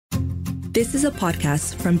This is a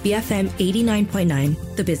podcast from BFM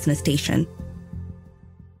 89.9, the business station.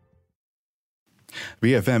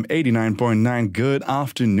 BFM 89.9, good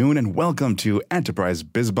afternoon and welcome to Enterprise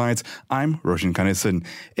Biz Bites. I'm Roshan Kanesan.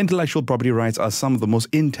 Intellectual property rights are some of the most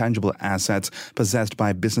intangible assets possessed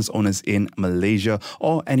by business owners in Malaysia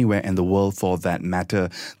or anywhere in the world for that matter.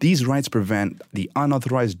 These rights prevent the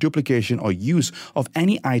unauthorized duplication or use of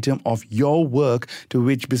any item of your work to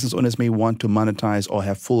which business owners may want to monetize or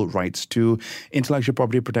have full rights to. Intellectual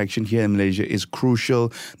property protection here in Malaysia is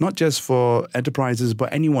crucial, not just for enterprises,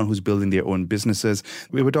 but anyone who's building their own businesses.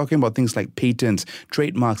 We were talking about things like patents,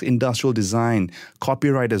 trademarks, industrial design,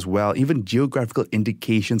 copyright as well, even geographical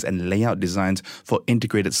indications and layout designs for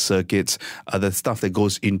integrated circuits, the stuff that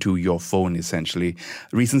goes into your phone essentially.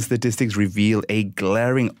 Recent statistics reveal a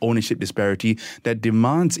glaring ownership disparity that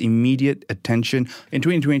demands immediate attention. In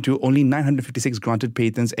 2022, only 956 granted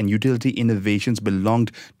patents and utility innovations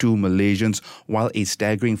belonged to Malaysians, while a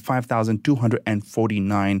staggering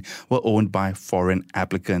 5,249 were owned by foreign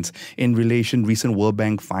applicants. In relation, recent World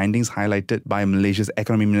Bank findings highlighted by Malaysia's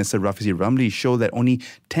Economy Minister Rafizi Ramli show that only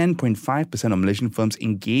 10.5% of Malaysian firms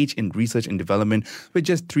engage in research and development, with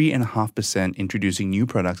just 3.5% introducing new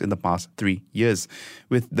products in the past 3 years.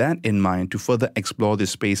 With that in mind, to further explore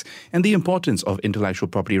this space and the importance of intellectual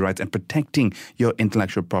property rights and protecting your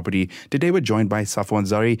intellectual property, today we're joined by Safwan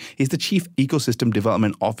Zari. He's the Chief Ecosystem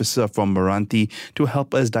Development Officer from Meranti to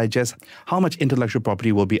help us digest how much intellectual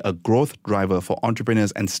property will be a growth driver for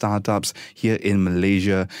entrepreneurs and startups here in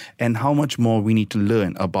Malaysia, and how much more we need to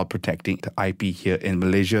learn about protecting the IP here in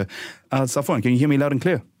Malaysia. Safwan, can you hear me loud and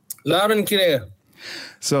clear? Loud and clear.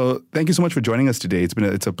 So thank you so much for joining us today.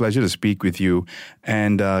 It's a pleasure to speak with you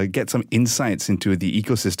and get some insights into the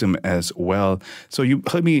ecosystem as well. So you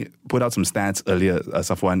heard me put out some stats earlier,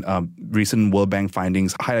 Safwan. Recent World Bank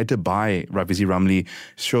findings highlighted by Rafizi Ramli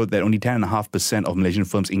showed that only 10.5% of Malaysian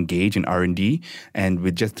firms engage in R&D, and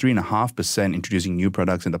with just 3.5% introducing new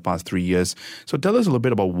products in the past 3 years. So tell us a little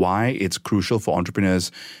bit about why it's crucial for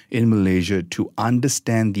entrepreneurs in Malaysia to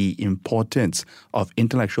understand the importance of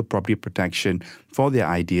intellectual property protection for their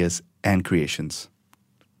ideas and creations.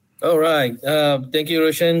 All right. Thank you,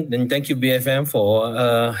 Roshan, and thank you, BFM, for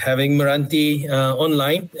having Meranti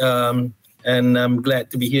online. And I'm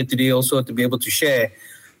glad to be here today also to be able to share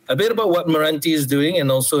a bit about what Meranti is doing,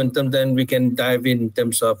 and also in terms then we can dive in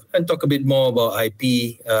terms of and talk a bit more about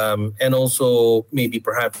IP, and also maybe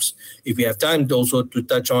perhaps if we have time to also to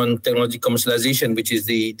touch on technology commercialization, which is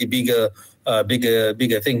the bigger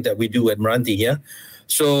thing that we do at Meranti. Yeah.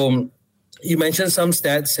 So you mentioned some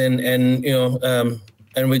stats, and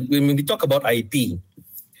when we talk about IP,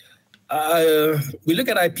 we look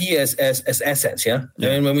at IP as assets, yeah.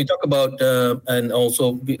 And when we talk about and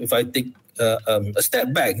also if I take a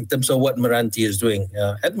step back in terms of what Meranti is doing,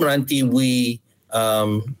 at Meranti we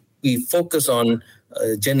focus on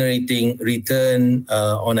generating return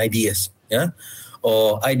on ideas, yeah,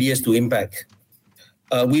 or ideas to impact.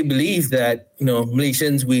 We believe that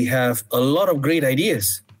Malaysians, we have a lot of great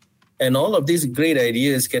ideas. And all of these great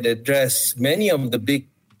ideas can address many of the big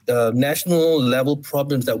national level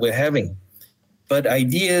problems that we're having. But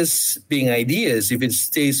ideas being ideas, if it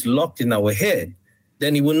stays locked in our head,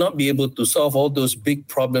 then it will not be able to solve all those big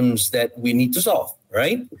problems that we need to solve,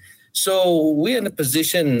 right? So we're in a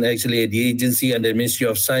position, actually, at the agency and the Ministry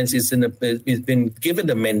of Science it's been given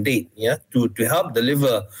the mandate, to help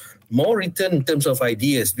deliver more return in terms of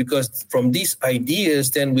ideas, because from these ideas,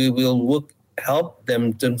 then we will help them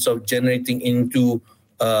in terms of generating into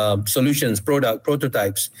solutions,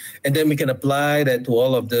 prototypes, and then we can apply that to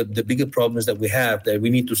all of the bigger problems that we have that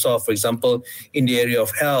we need to solve. For example, in the area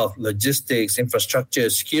of health, logistics, infrastructure,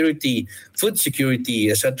 security, food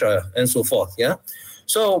security, etc., and so forth. Yeah.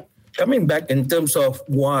 So coming back in terms of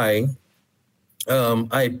why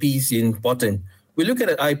IP is important, we look at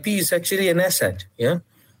it, IP is actually an asset. Yeah.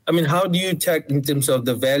 I mean, how do you check in terms of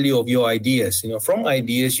the value of your ideas? From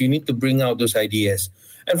ideas, you need to bring out those ideas.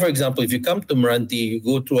 And for example, if you come to Meranti, you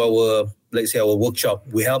go through our workshop,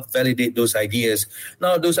 we help validate those ideas.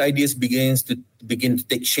 Now those ideas begin to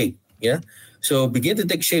take shape. Yeah. So begin to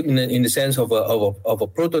take shape in the sense of a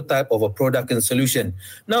prototype of a product and solution.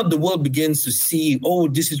 Now the world begins to see, oh,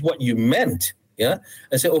 this is what you meant. Yeah.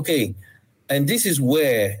 And say, okay, and this is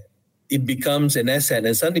where it becomes an asset,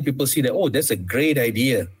 and suddenly people see that, oh, that's a great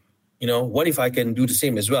idea. What if I can do the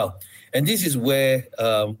same as well? And this is where,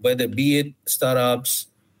 whether be it startups,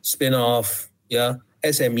 spin-off,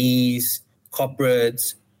 SMEs,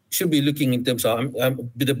 corporates, should be looking in terms of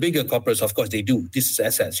the bigger corporates. Of course, they do. This is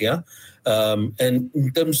assets, and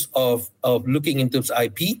in terms of looking in terms of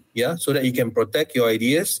IP, so that you can protect your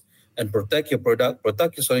ideas, and protect your product,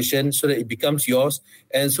 protect your solution so that it becomes yours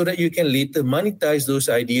and so that you can later monetize those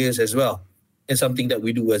ideas as well. It's something that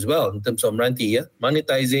we do as well in terms of Meranti,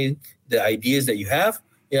 monetizing the ideas that you have,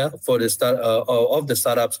 for the start of the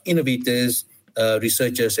startups, innovators,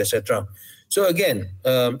 researchers, etc. So again,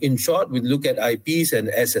 in short, we look at IPs and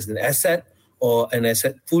as an asset or an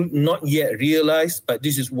asset pool not yet realized, but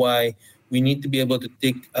this is why we need to be able to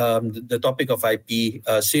take the topic of IP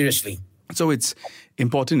seriously. So it's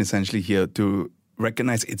important essentially here to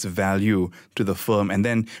recognize its value to the firm, and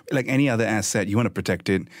then like any other asset, you want to protect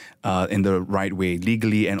it in the right way,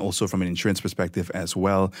 legally and also from an insurance perspective as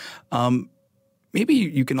well. Maybe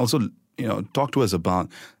you can also talk to us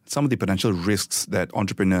about some of the potential risks that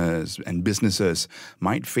entrepreneurs and businesses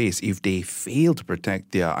might face if they fail to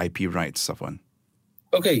protect their IP rights, Safwan.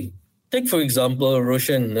 Okay, take for example,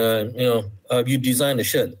 Roshan, you design a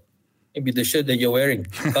shirt. Maybe the shirt that you're wearing,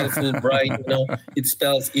 colorful, bright,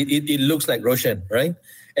 it looks like Roshan, right?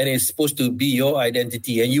 And it's supposed to be your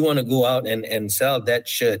identity. And you want to go out and sell that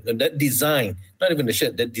shirt, that design, not even the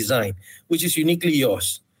shirt, that design, which is uniquely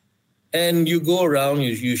yours. And you go around,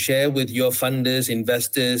 you share with your funders,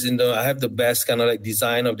 investors, I have the best kind of like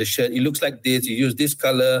design of the shirt. It looks like this, you use this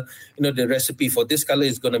color, the recipe for this color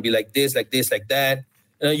is going to be like this, like this, like that.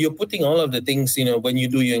 You're putting all of the things, when you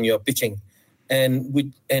do your pitching. And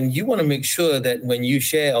you want to make sure that when you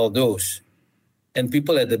share all those, and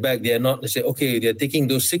people at the back, they are not, they say, okay, they're taking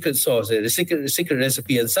those secret sauce, the secret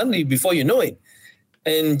recipe, and suddenly before you know it,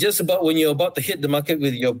 and just about when you're about to hit the market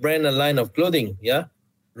with your brand and line of clothing,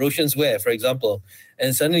 Roshan's Wear, for example,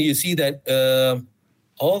 and suddenly you see that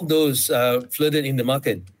all those flooded in the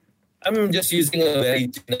market. I'm just using a very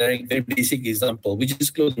generic, very basic example, which is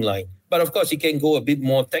clothing line. But of course, you can go a bit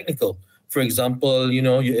more technical. For example,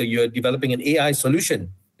 you're developing an AI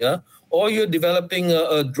solution, or you're developing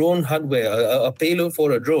a drone hardware, a payload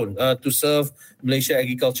for a drone to serve Malaysia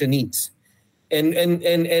agriculture needs.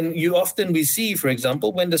 And you often we see, for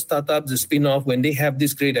example, when the startups, the spin-off, when they have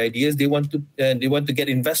these great ideas, they want to get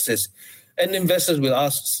investors. And investors will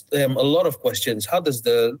ask them a lot of questions. How does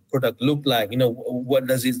the product look like? What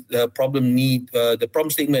does its problem need? The problem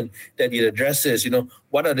statement that it addresses.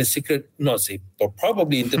 What are the secret? Not say, but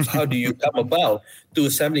probably in terms of how do you come about to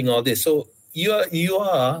assembling all this? So you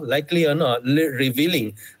are likely or not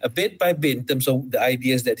revealing a bit by bit in terms of the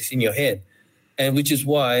ideas that is in your head, and which is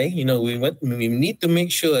why we need to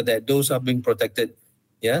make sure that those are being protected.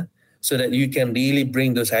 So that you can really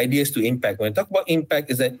bring those ideas to impact. When I talk about impact,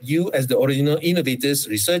 is that you as the original innovators,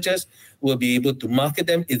 researchers, will be able to market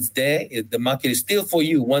them. It's there. The market is still for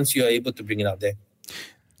you once you are able to bring it out there.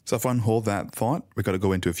 Safwan, hold that thought. We've got to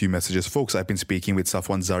go into a few messages. Folks, I've been speaking with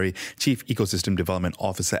Safwan Zari, Chief Ecosystem Development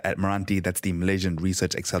Officer at Meranti. That's the Malaysian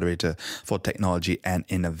Research Accelerator for Technology and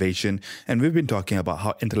Innovation. And we've been talking about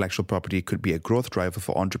how intellectual property could be a growth driver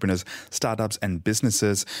for entrepreneurs, startups and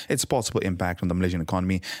businesses, its possible impact on the Malaysian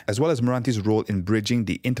economy, as well as Meranti's role in bridging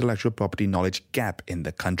the intellectual property knowledge gap in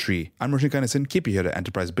the country. I'm Roshan Kanesan. Keep you here at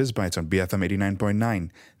Enterprise Biz Bites on BFM 89.9,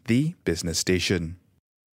 the business station.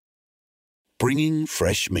 Bringing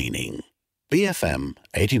fresh meaning. BFM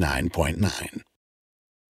 89.9.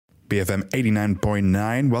 BFM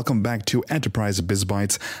 89.9. Welcome back to Enterprise Biz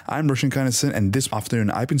Bites. I'm Roshan Kanesan, and this afternoon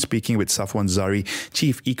I've been speaking with Safwan Zari,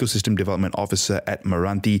 Chief Ecosystem Development Officer at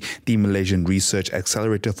Meranti, the Malaysian Research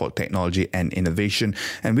Accelerator for Technology and Innovation.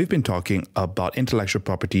 And we've been talking about intellectual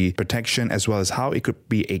property protection, as well as how it could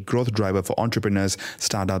be a growth driver for entrepreneurs,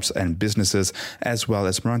 startups and businesses, as well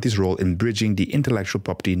as Meranti's role in bridging the intellectual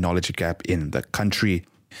property knowledge gap in the country.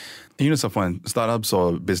 Safwan, startups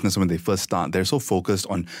or business, when they first start, they're so focused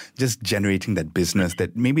on just generating that business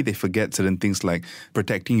that maybe they forget certain things like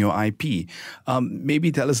protecting your IP.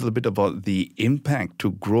 Maybe tell us a little bit about the impact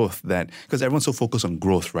to growth because everyone's so focused on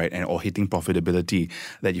growth, right? Or hitting profitability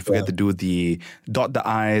that you forget to do the dot the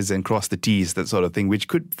I's and cross the T's, that sort of thing, which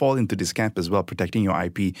could fall into this camp as well, protecting your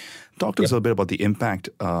IP. Talk to us a little bit about the impact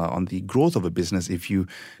on the growth of a business if you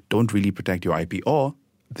don't really protect your IP, or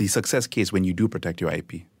the success case when you do protect your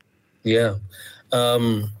IP. Yeah.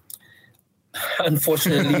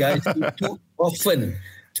 Unfortunately, I see too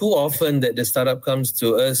often that the startup comes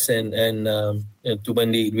to us and to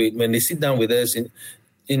when they sit down with us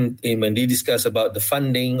in when they discuss about the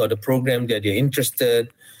funding or the program that they're interested,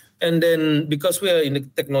 and then because we are in the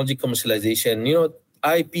technology commercialization,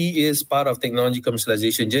 IP is part of technology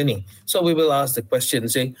commercialization journey. So we will ask the question,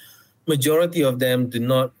 say, majority of them do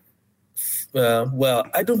not.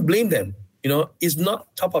 I don't blame them. Is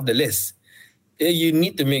not top of the list. You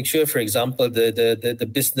need to make sure, for example, the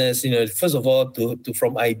business, first of all, to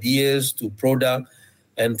from ideas to product,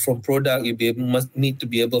 And from product, must need to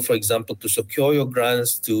be able, for example, to secure your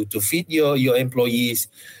grants, to feed your employees.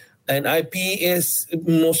 And IP is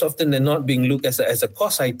most often than not being looked as a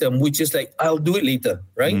cost item, which is like, I'll do it later,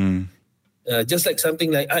 right? Just like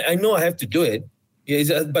something like, I know I have to do it,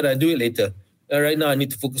 but I do it later. Right now, I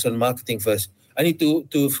need to focus on marketing first. I need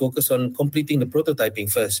to focus on completing the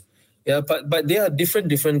prototyping first. Yeah, but there are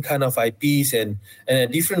different kind of IPs and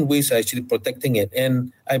different ways of actually protecting it.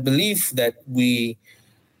 And I believe that we,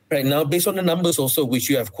 right now, based on the numbers also, which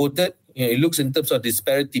you have quoted, it looks in terms of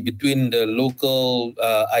disparity between the local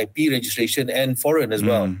IP registration and foreign as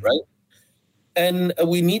well, right? And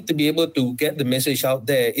we need to be able to get the message out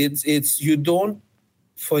there. It's you don't,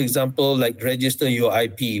 for example, like register your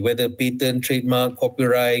IP, whether patent, trademark,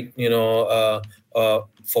 copyright,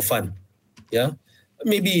 for fun. Yeah.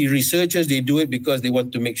 Maybe researchers, they do it because they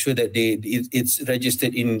want to make sure that it's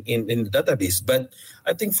registered in the database. But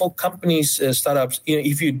I think for companies, startups,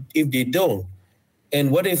 if they don't, and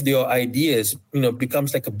what if their ideas,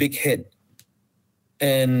 becomes like a big hit?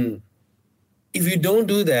 And if you don't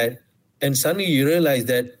do that, and suddenly you realize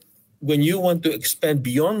that when you want to expand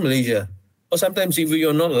beyond Malaysia, or sometimes if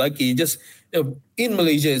you're not lucky, just in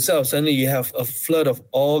Malaysia itself, suddenly you have a flood of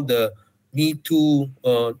all the Me Too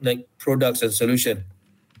like products and solution.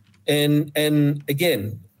 And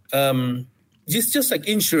again, just like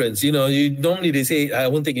insurance, you normally they say, I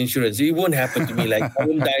won't take insurance. It won't happen to me. Like I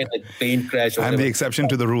won't die in a plane crash. I'm the exception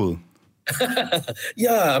to the rule.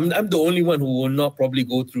 Yeah, I'm the only one who will not probably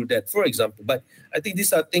go through that, for example. But I think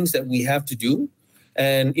these are things that we have to do.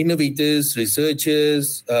 And innovators,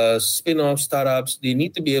 researchers, spin-off startups, they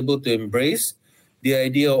need to be able to embrace the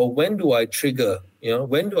idea of when do I trigger,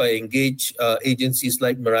 when do I engage agencies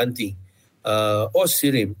like Meranti or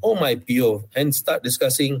Sirim or my PO and start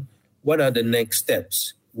discussing what are the next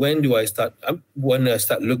steps. When do I start? When do I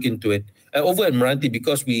start looking into it? Over at Meranti,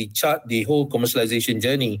 because we chart the whole commercialization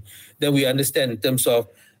journey, then we understand in terms of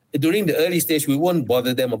during the early stage, we won't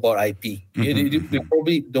bother them about IP. They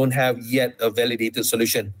probably don't have yet a validated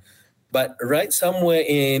solution. But right somewhere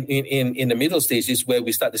in the middle stage is where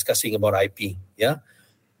we start discussing about IP. Yeah.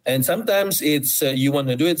 And sometimes it's you want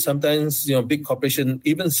to do it. Sometimes, big corporation,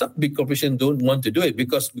 even some big corporation don't want to do it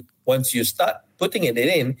because once you start putting it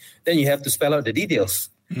in, then you have to spell out the details.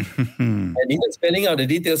 And even spelling out the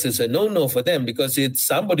details is a no-no for them because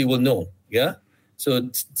somebody will know. Yeah. So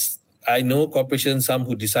I know corporations, some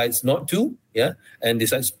who decides not to, and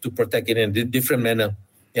decides to protect it in a different manner.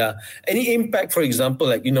 Yeah. Any impact, for example,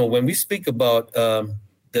 like, when we speak about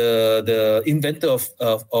the inventor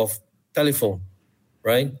of telephone,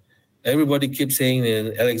 right? Everybody keeps saying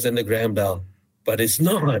Alexander Graham Bell, but it's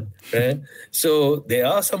not, right? So there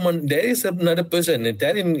is another person, an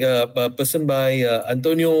Italian person by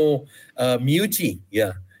Antonio Meucci.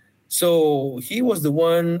 Yeah. So he was the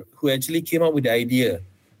one who actually came up with the idea.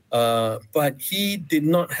 But he did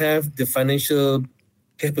not have the financial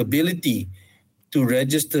capability to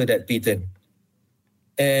register that patent.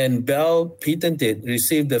 And Bell patented,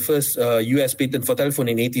 received the first US patent for telephone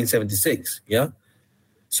in 1876. Yeah.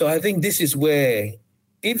 So I think this is where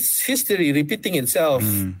it's history repeating itself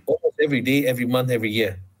almost every day, every month, every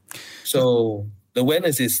year. So the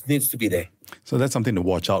awareness needs to be there. So that's something to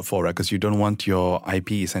watch out for, right? Because you don't want your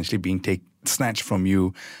IP essentially being snatched from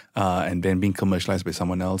you and then being commercialized by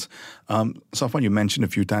someone else. Safwan, you mentioned a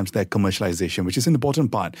few times that commercialization, which is an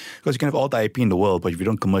important part because you can have all the IP in the world, but if you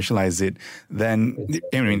don't commercialize it, then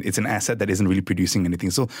it's an asset that isn't really producing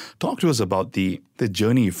anything. So talk to us about the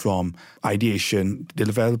journey from ideation,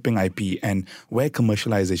 developing IP, and where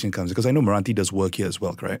commercialization comes. Because I know Meranti does work here as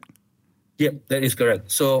well, correct? Yep, that is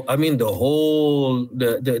correct. So, I mean, the whole,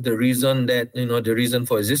 the reason that, the reason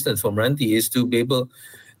for existence for Meranti is to be able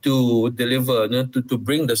to deliver, to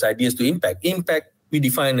bring those ideas to impact. Impact we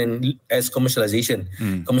define as commercialization.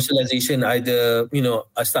 Commercialization either,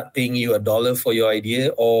 I start paying you $1 for your idea,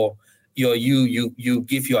 or you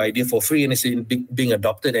give your idea for free and it's being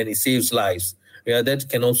adopted and it saves lives. Yeah, that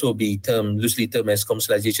can also be loosely termed as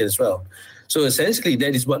commercialization as well. So essentially,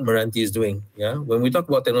 that is what Meranti is doing. Yeah, when we talk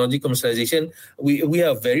about technology commercialization, we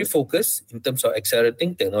are very focused in terms of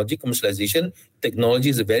accelerating technology commercialization. Technology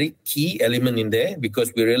is a very key element in there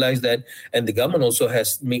because we realize that, and the government also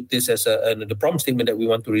has made this as the problem statement that we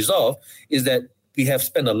want to resolve is that we have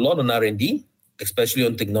spent a lot on R&D, especially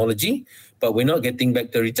on technology, but we're not getting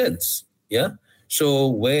back the returns. Yeah, so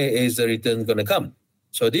where is the return going to come?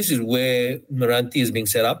 So this is where Meranti is being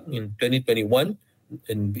set up in 2021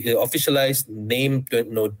 and officialized, named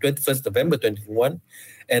 21st November 2021.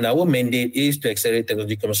 And our mandate is to accelerate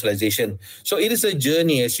technology commercialization. So it is a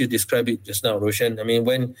journey, as you described it just now, Roshan. I mean,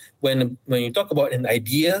 when you talk about an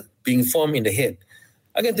idea being formed in the head,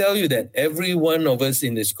 I can tell you that every one of us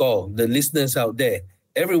in this call, the listeners out there,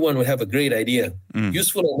 everyone will have a great idea.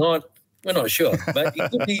 Useful or not, we're not sure. But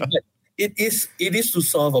it could be that it is to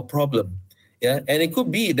solve a problem. Yeah. And it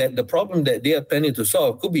could be that the problem that they are planning to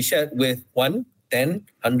solve could be shared with 1, 10,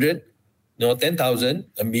 100, 10,000,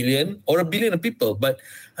 a million, or a billion of people. But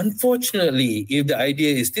unfortunately, if the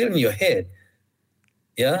idea is still in your head,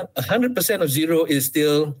 100% of zero is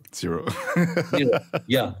still zero. zero.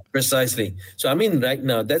 Yeah, precisely. So I mean, right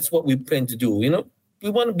now, that's what we plan to do. We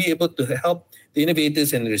want to be able to help the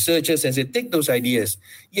innovators and the researchers and say, take those ideas.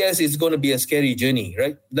 Yes, it's going to be a scary journey,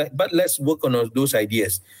 right? But let's work on those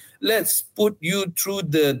ideas. Let's put you through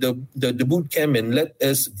the boot camp and let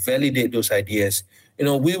us validate those ideas.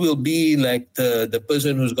 We will be like the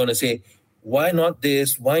person who's going to say, why not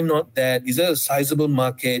this? Why not that? Is there a sizable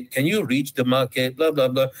market? Can you reach the market? Blah, blah,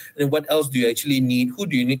 blah. And what else do you actually need? Who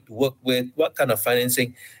do you need to work with? What kind of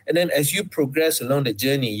financing? And then as you progress along the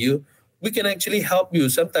journey, we can actually help you.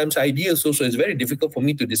 Sometimes ideas also is very difficult for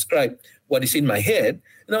me to describe what is in my head.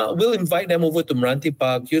 Now, we'll invite them over to Meranti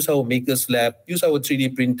Park, use our Makers Lab, use our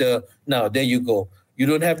 3D printer. Now, there you go. You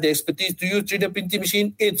don't have the expertise to use 3D printing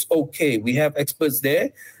machine? It's okay. We have experts there.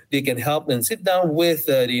 They can help and sit down with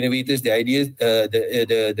the innovators, the ideas,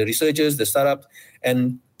 the researchers, the startups,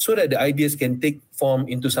 and so that the ideas can take form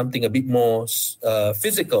into something a bit more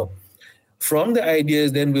physical. From the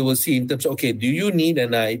ideas, then we will see in terms of, okay, do you need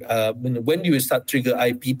when do you start trigger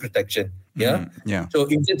IP protection? Yeah. Yeah. So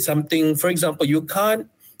is it something, for example, you can't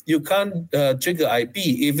trigger IP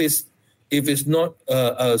if it's not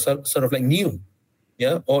sort of like new,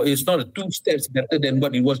 yeah, or it's not a 2 steps better than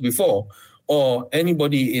what it was before. Or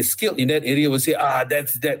anybody is skilled in that area will say,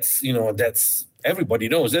 that's everybody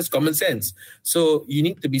knows, that's common sense. So you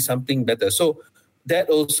need to be something better. So that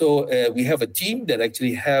also, we have a team that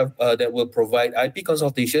actually that will provide IP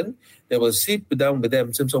consultation, that will sit down with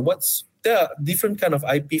them. So there are different kind of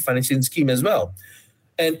IP financing scheme as well.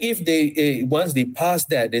 And if they, once they pass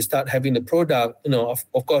that, they start having the product,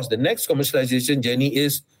 of course, the next commercialization journey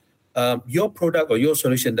is your product or your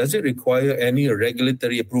solution, does it require any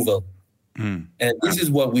regulatory approval? And this is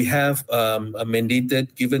what we have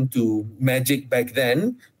mandated, given to MAGIC back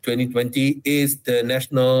then, 2020, is the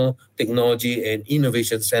National Technology and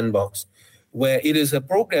Innovation Sandbox, where it is a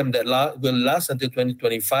program that will last until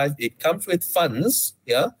 2025. It comes with funds,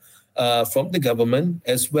 from the government,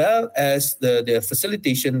 as well as the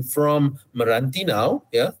facilitation from Meranti now,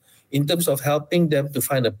 in terms of helping them to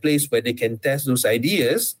find a place where they can test those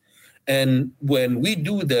ideas. And when we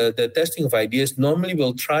do the testing of ideas, normally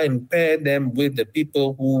we'll try and pair them with the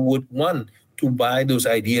people who would want to buy those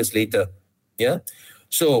ideas later. Yeah.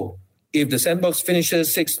 So if the sandbox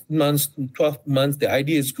finishes 6 months, 12 months, the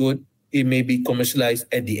idea is good, it may be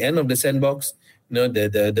commercialized at the end of the sandbox.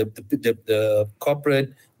 The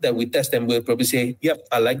corporate that we test them will probably say, yep,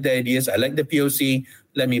 I like the ideas, I like the POC,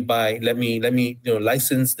 let me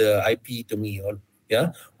license the IP to me.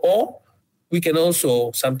 Or we can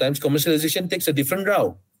also, sometimes commercialization takes a different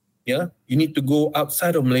route. Yeah, you need to go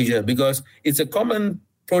outside of Malaysia because it's a common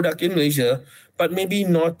product in Malaysia, but maybe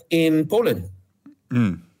not in Poland.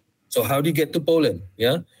 So how do you get to Poland?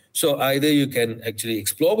 Yeah, so either you can actually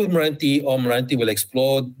explore with Meranti, or Meranti will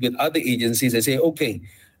explore with other agencies and say, okay,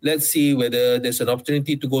 let's see whether there's an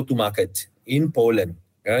opportunity to go to market in Poland.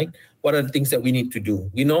 Right? What are the things that we need to do?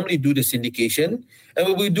 We normally do the syndication,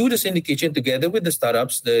 and we do the syndication together with the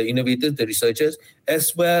startups, the innovators, the researchers,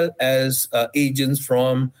 as well as agents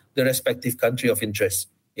from the respective country of interest.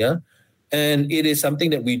 Yeah, and it is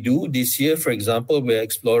something that we do this year. For example, we're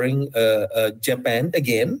exploring Japan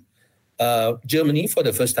again, Germany for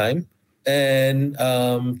the first time, and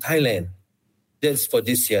Thailand. That's for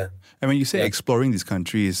this year. And when you say exploring these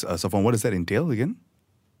countries, Safwan, what does that entail again?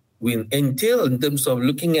 Will entail in terms of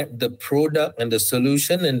looking at the product and the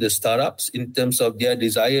solution and the startups in terms of their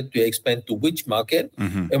desire to expand to which market,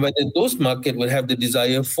 and whether those markets will have the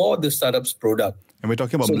desire for the startup's product. And we're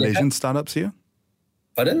talking about Malaysian startups here?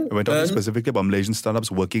 Pardon? We're talking specifically about Malaysian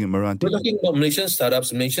startups working in Meranti? We're talking about Malaysian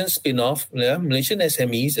startups, Malaysian spin-off, Malaysian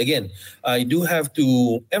SMEs. Again, I do have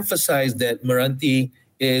to emphasize that Meranti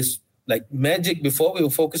is like MAGIC. Before, we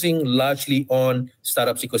were focusing largely on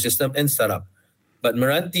startups ecosystem and startup. But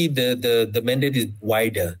Meranti, the mandate is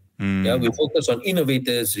wider. Yeah, we focus on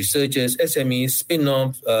innovators, researchers, SMEs,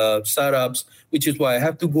 spin-offs, startups, which is why I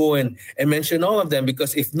have to go and mention all of them,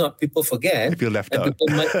 because if not, people forget. I feel left out.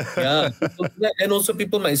 And also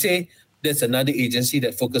people might say, there's another agency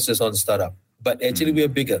that focuses on startup. But actually, we are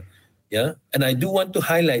bigger. Yeah, and I do want to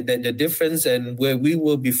highlight that the difference and where we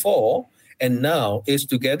were before and now is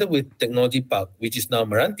together with Technology Park, which is now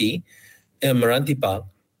Meranti, and Meranti Park,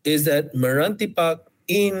 is that Meranti Park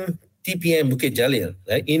in TPM Bukit Jalil,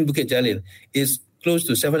 right? In Bukit Jalil is close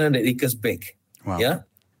to 700 acres big. Wow. Yeah.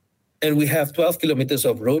 And we have 12 kilometers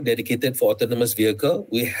of road dedicated for autonomous vehicle.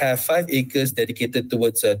 We have 5 acres dedicated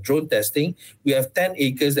towards drone testing. We have 10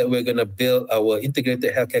 acres that we're going to build our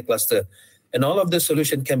integrated healthcare cluster. And all of the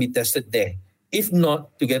solution can be tested there, if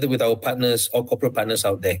not together with our partners or corporate partners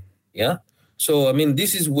out there. Yeah. So, I mean,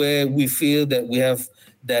 this is where we feel that we have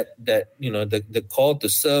that the call to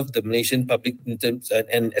serve the Malaysian public in terms,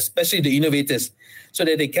 and especially the innovators, so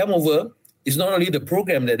that they come over. It's not only the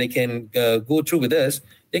program that they can go through with us,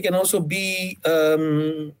 they can also be,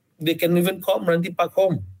 they can even call Meranti Park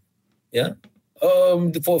home, yeah,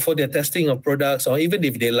 for their testing of products, or even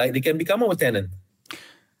if they like, they can become our tenant.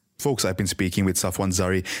 Folks, I've been speaking with Safwan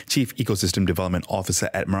Zari, Chief Ecosystem Development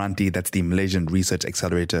Officer at Meranti. That's the Malaysian Research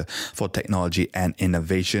Accelerator for Technology and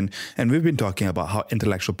Innovation. And we've been talking about how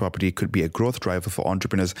intellectual property could be a growth driver for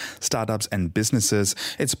entrepreneurs, startups and businesses,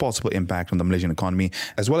 its possible impact on the Malaysian economy,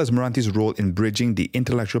 as well as Meranti's role in bridging the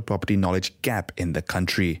intellectual property knowledge gap in the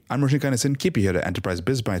country. I'm Roshan Kanesan. Keep you here at Enterprise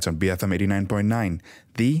Biz Bites on BFM 89.9,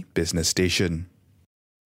 the business station.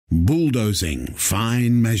 Bulldozing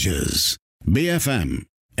fine measures. BFM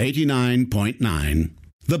 89.9,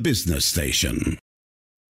 the business station.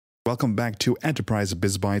 Welcome back to Enterprise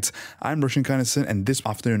Biz Bites. I'm Roshan Kanesan, and this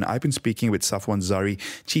afternoon I've been speaking with Safwan Zari,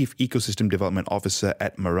 Chief Ecosystem Development Officer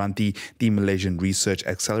at Meranti, the Malaysian Research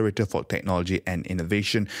Accelerator for Technology and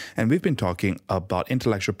Innovation. And we've been talking about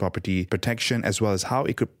intellectual property protection, as well as how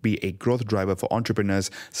it could be a growth driver for entrepreneurs,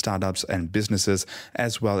 startups and businesses,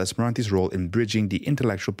 as well as Meranti's role in bridging the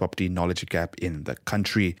intellectual property knowledge gap in the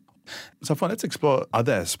country. Safwan, let's explore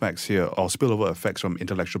other aspects here, or spillover effects from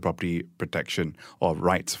intellectual property protection, or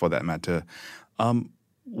rights for that matter.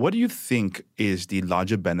 What do you think is the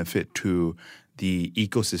larger benefit to the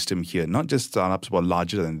ecosystem here? Not just startups, but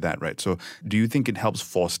larger than that, right? So do you think it helps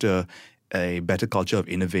foster a better culture of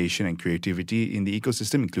innovation and creativity in the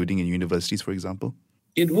ecosystem, including in universities, for example?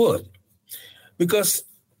 It would. Because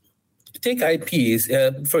take IPs,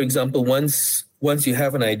 for example, once you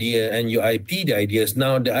have an idea and you IP the ideas,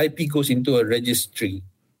 now the IP goes into a registry,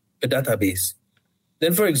 a database.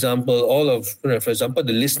 Then, for example, the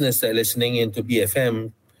listeners that are listening into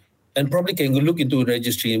BFM and probably can look into a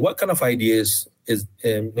registry, what kind of ideas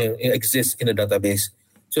exist in a database,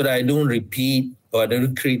 so that I don't repeat or I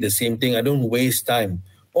don't create the same thing, I don't waste time.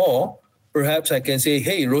 Or perhaps I can say,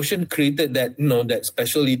 hey, Roshan created that, that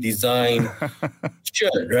specially designed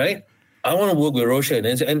shirt, right? I want to work with Roshan,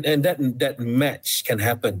 and that match can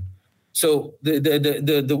happen. So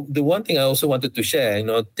the one thing I also wanted to share,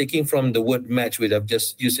 taking from the word match, which I've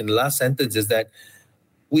just used in the last sentence, is that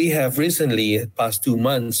we have recently, past 2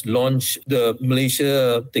 months, launched the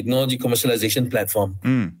Malaysia Technology Commercialization Platform.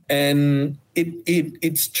 And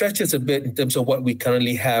it stretches a bit in terms of what we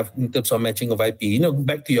currently have in terms of matching of IP.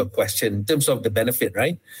 Back to your question, in terms of the benefit,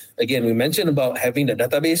 right? Again, we mentioned about having the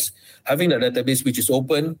database which is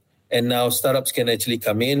open. And now startups can actually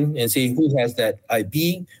come in and say who has that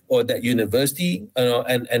IP or that university,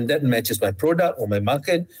 and that matches my product or my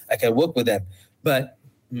market. I can work with them. But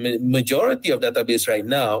majority of database right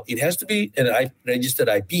now, it has to be an registered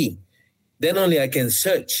IP. Then only I can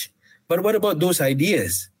search. But what about those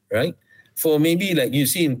ideas, right? For maybe like you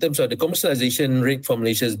see in terms of the commercialization rate for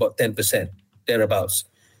Malaysia is about 10%, thereabouts.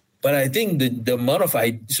 But I think the amount of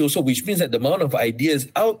ideas, which means that the amount of ideas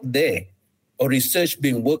out there or research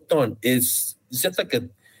being worked on is just like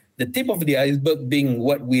the tip of the iceberg being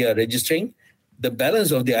what we are registering. The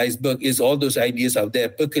balance of the iceberg is all those ideas out there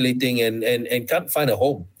percolating and can't find a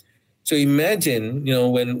home. So imagine,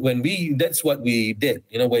 when that's what we did.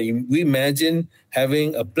 When we imagine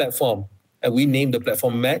having a platform, and we named the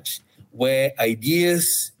platform Match, where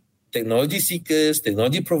ideas, technology seekers,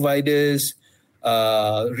 technology providers,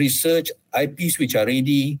 research IPs which are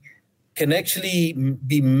ready, can actually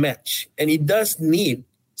be matched. And it does need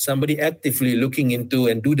somebody actively looking into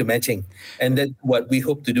and do the matching. And that's what we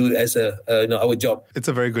hope to do as our job. It's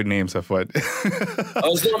a very good name, Safwan.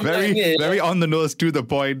 Very on the nose, to the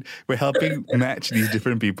point. We're helping match these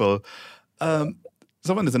different people.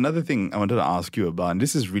 Safwan, there's another thing I wanted to ask you about, and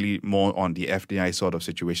this is really more on the FDI sort of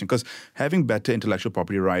situation, because having better intellectual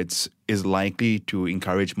property rights is likely to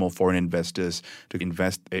encourage more foreign investors to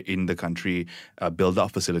invest in the country, build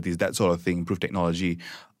out facilities, that sort of thing, improve technology.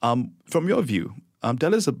 From your view,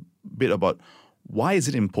 tell us a bit about why is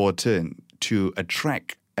it important to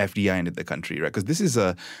attract FDI into the country, right? Because this is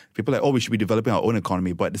people are like, we should be developing our own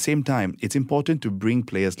economy, but at the same time, it's important to bring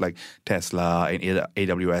players like Tesla and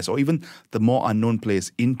AWS, or even the more unknown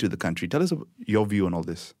players into the country. Tell us your view on all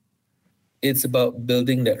this. It's about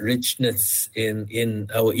building that richness in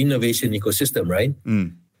our innovation ecosystem, right?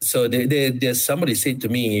 So there's somebody said to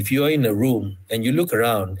me, if you are in a room and you look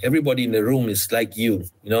around, everybody in the room is like you,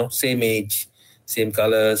 same age, same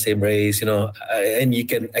color, same race, and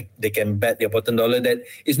they can bet their bottom dollar that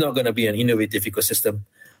it's not going to be an innovative ecosystem.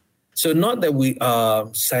 So not that we are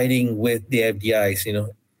siding with the FDIs,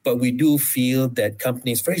 but we do feel that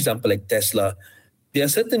companies, for example, like Tesla, there are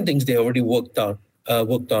certain things they already worked on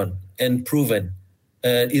and proven.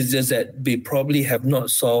 It's just that they probably have not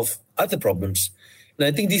solved other problems. And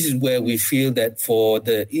I think this is where we feel that for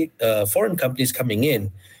the foreign companies coming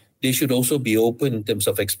in, they should also be open in terms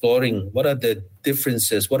of exploring what are the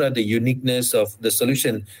differences, what are the uniqueness of the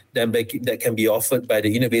solution that can be offered by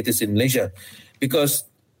the innovators in Malaysia. Because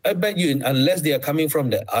I bet you, unless they are coming from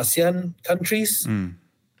the ASEAN countries,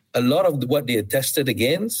 a lot of what they are tested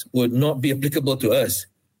against would not be applicable to us.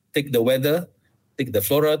 Take the weather, take the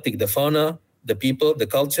flora, take the fauna, the people, the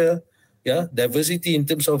culture, diversity in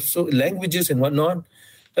terms of languages and whatnot.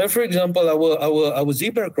 For example, our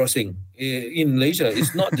zebra crossing in Malaysia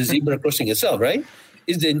is not the zebra crossing itself, right?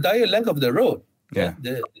 It's the entire length of the road. Yeah.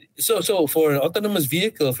 So for an autonomous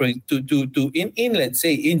vehicle, in let's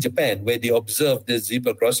say in Japan, where they observe the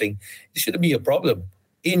zebra crossing, it shouldn't be a problem.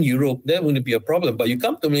 In Europe, that wouldn't be a problem. But you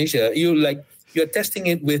come to Malaysia, you're testing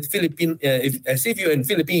it with as if you're in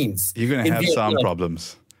Philippines. You're going to have some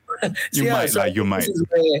problems. You might.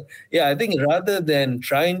 I think rather than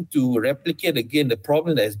trying to replicate again the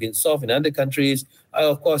problem that has been solved in other countries, I,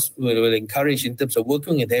 of course, will encourage in terms of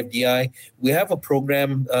working with FDI. We have a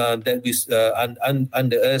program that is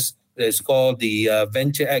under us. It's called the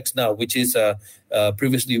Venture X now, which is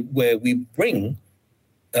previously where we bring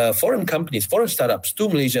foreign companies, foreign startups to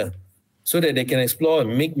Malaysia so that they can explore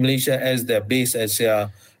and make Malaysia as their base, as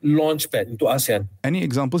their launchpad into ASEAN. Any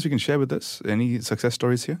examples you can share with us? Any success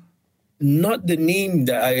stories here? Not the name.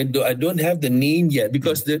 I don't have the name yet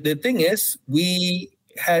because the thing is, we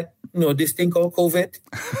had this thing called COVID,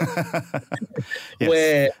 yes.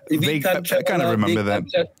 where we can't travel. I kind of remember that.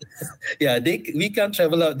 We can't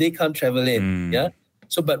travel out. They can't travel in. Yeah.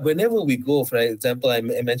 So, but whenever we go, for example, I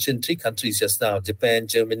mentioned 3 countries just now: Japan,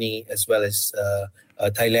 Germany, as well as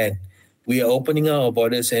Thailand. We are opening our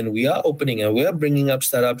borders, and we are bringing up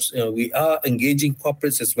startups. We are engaging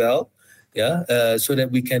corporates as well, so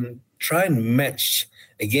that we can try and match,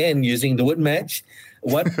 again, using the word match,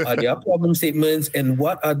 what are their problem statements and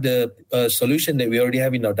what are the solution that we already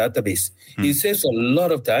have in our database. It saves a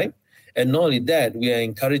lot of time. And not only that, we are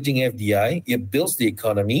encouraging FDI. It builds the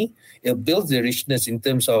economy. It builds the richness in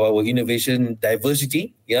terms of our innovation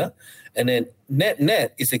diversity. And then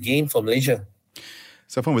net is a gain for Malaysia.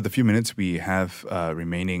 Safwan, with the few minutes we have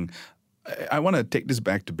remaining, I want to take this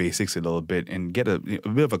back to basics a little bit and get a bit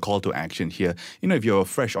of a call to action here. If you're a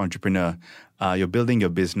fresh entrepreneur, you're building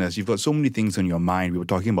your business, you've got so many things on your mind. We were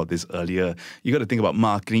talking about this earlier. You got to think about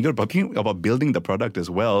marketing. You got to think about building the product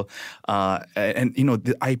as well.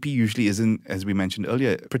 The IP usually isn't, as we mentioned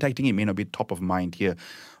earlier, protecting it may not be top of mind here.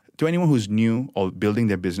 To anyone who's new or building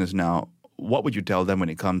their business now, what would you tell them when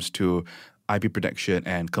it comes to IP protection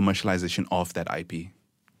and commercialization of that IP?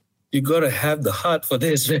 You got to have the heart for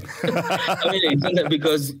this, right?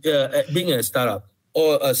 Because being a startup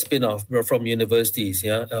or a spin-off from universities,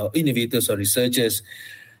 innovators or researchers,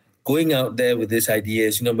 going out there with these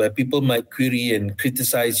ideas, where people might query and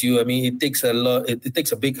criticize you. It takes a lot. It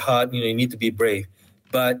takes a big heart. You need to be brave.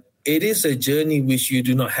 But it is a journey which you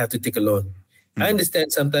do not have to take alone. I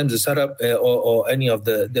understand sometimes the startup or any of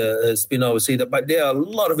the spin-off will say that, but there are a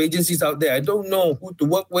lot of agencies out there. I don't know who to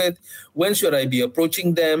work with. When should I be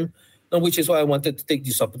approaching them? Which is why I wanted to take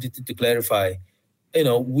this opportunity to clarify.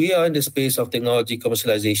 We are in the space of technology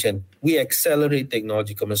commercialization. We accelerate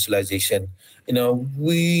technology commercialization.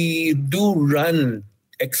 We do run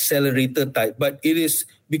accelerator type, but it is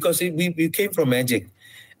because we came from magic.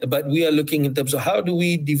 But we are looking in terms of how do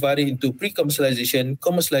we divide it into pre-commercialization,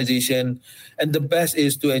 commercialization, and the best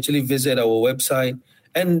is to actually visit our website,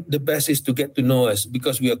 and the best is to get to know us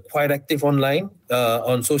because we are quite active online,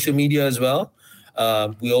 on social media as well.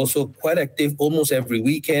 We're also quite active almost every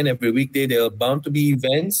weekend, every weekday. There are bound to be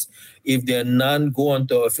events. If there are none, go on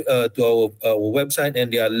to our website,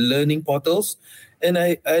 and there are learning portals, and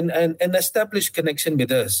establish connection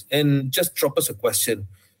with us, and just drop us a question.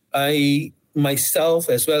 Myself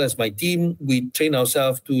as well as my team, we train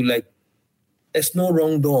ourselves to there's no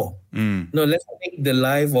wrong door. No, let's make the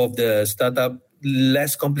life of the startup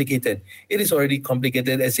less complicated. It is already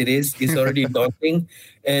complicated as it is. It's already daunting.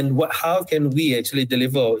 And how can we actually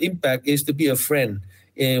deliver our impact is to be a friend.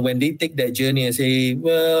 when they take that journey and say,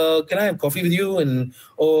 well, can I have coffee with you?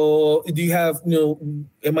 Or do you have,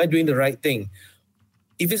 am I doing the right thing?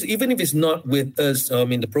 Even if it's not with us,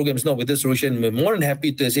 the program is not with us, Roshan, we're more than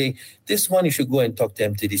happy to say, this one you should go and talk to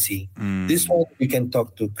MTDC. This one you can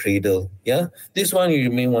talk to Cradle. Yeah. This one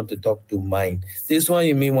you may want to talk to Mind. This one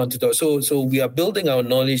you may want to talk. So we are building our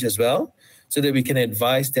knowledge as well so that we can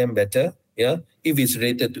advise them better. Yeah. If it's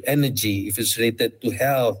related to energy, if it's related to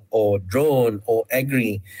health or drone or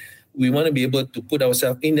agri, we want to be able to put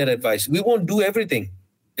ourselves in that advice. We won't do everything.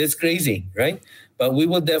 It's crazy, right? But we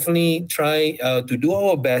will definitely try to do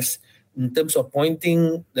our best in terms of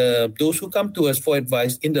pointing those who come to us for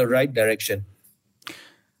advice in the right direction.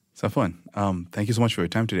 Safwan, thank you so much for your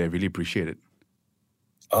time today. I really appreciate it.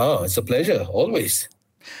 Oh, it's a pleasure, always.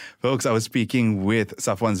 Folks, I was speaking with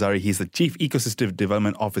Safwan Zari. He's the Chief Ecosystem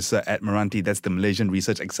Development Officer at Meranti. That's the Malaysian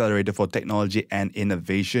Research Accelerator for Technology and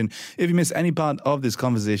Innovation. If you miss any part of this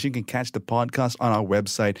conversation, you can catch the podcast on our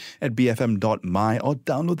website at bfm.my or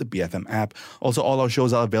download the BFM app. Also, all our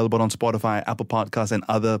shows are available on Spotify, Apple Podcasts, and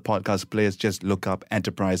other podcast players. Just look up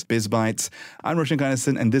Enterprise Biz Bites. I'm Roshan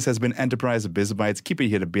Kanesan, and this has been Enterprise Biz Bites. Keep it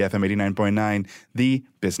here to BFM 89.9, the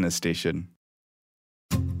business station.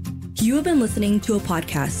 You have been listening to a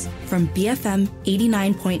podcast from BFM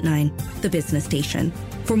 89.9, the business station.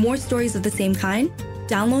 For more stories of the same kind,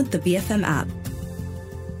 download the BFM app.